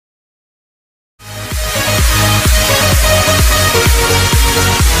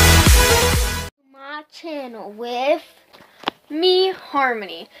channel with me,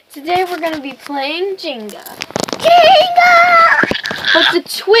 Harmony. Today we're going to be playing Jinga. Jinga! But the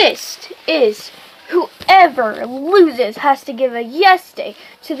twist is whoever loses has to give a yes day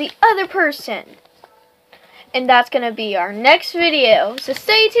to the other person. And that's going to be our next video, so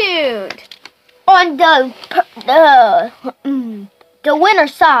stay tuned. On the winner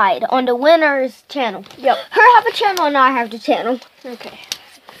side, on the winner's channel. Yep. Her have a channel and I have the channel. Okay.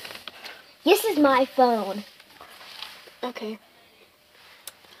 This is my phone. Okay.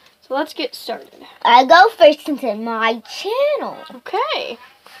 So let's get started. I go first into my channel. Okay.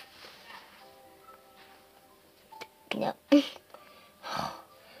 No.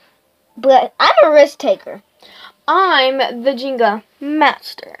 But I'm a risk taker. I'm the Jinga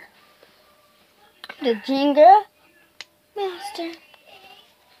master. The Jinga master.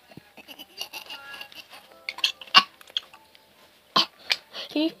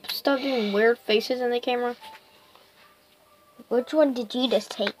 Can you stop doing weird faces in the camera? Which one did you just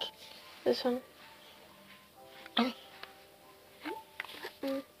take? This one.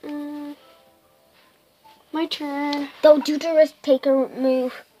 My turn. Don't do the risk taker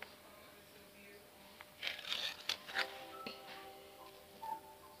move.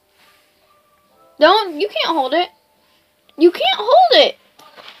 Don't, you can't hold it. You can't hold it.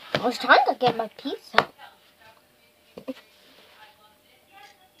 I was trying to get my piece out.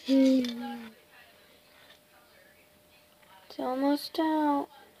 It's almost out.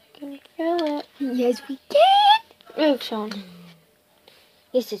 I can feel it. Yes, we can. Move, Sean.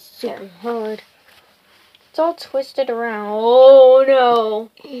 This is super hard. It's all twisted around. Oh no.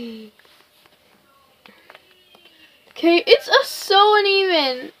 Okay, it's so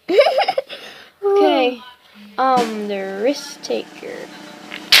uneven. Okay. The risk taker.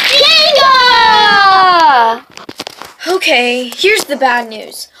 Jinga! Okay, here's the bad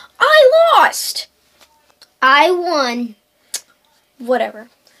news. I lost. I won. Whatever.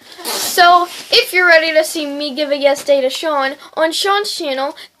 So, if you're ready to see me give a yes day to Sean on Sean's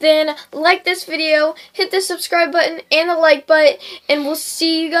channel, then like this video, hit the subscribe button and the like button, and we'll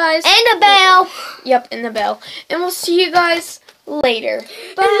see you guys. And the bell. Yep, and the bell. And we'll see you guys later.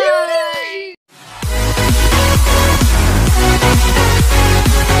 Bye.